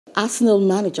Arsenal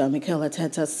manager Mikel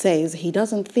Arteta says he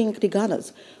doesn't think the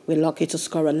Gunners were lucky to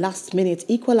score a last-minute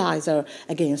equaliser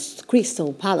against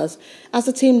Crystal Palace as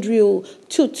the team drew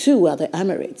 2-2 at the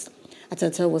Emirates.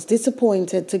 Arteta was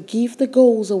disappointed to give the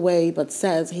goals away but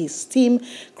says his team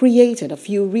created a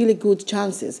few really good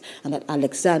chances and that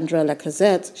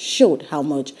Lacazette showed how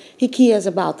much he cares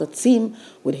about the team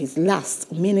with his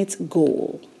last-minute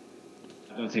goal.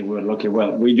 I don't think we were lucky.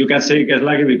 Well, you can say it gets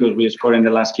lucky because we scored in the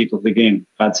last kick of the game.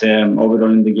 But overall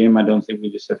in the game, I don't think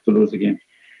we deserve to lose the game.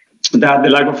 That the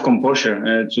lack of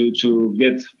composure to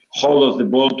get hold of the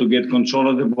ball, to get control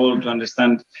of the ball, to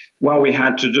understand what we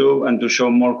had to do and to show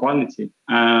more quality.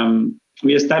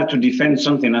 We start to defend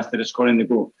something after scoring the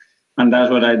goal. And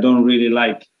that's what I don't really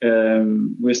like.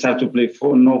 We start to play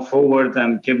no forward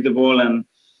and keep the ball and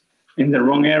in the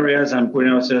wrong areas and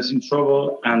putting ourselves in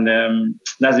trouble. And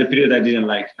that's the period I didn't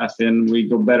like. As then we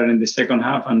got better in the second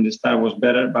half and the start was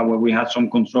better. But when we had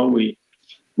some control, we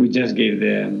just gave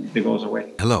the goals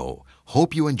away. Hello.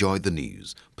 Hope you enjoyed the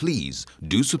news. Please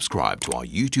do subscribe to our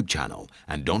YouTube channel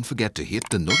and don't forget to hit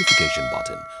the notification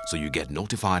button so you get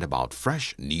notified about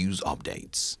fresh news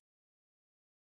updates.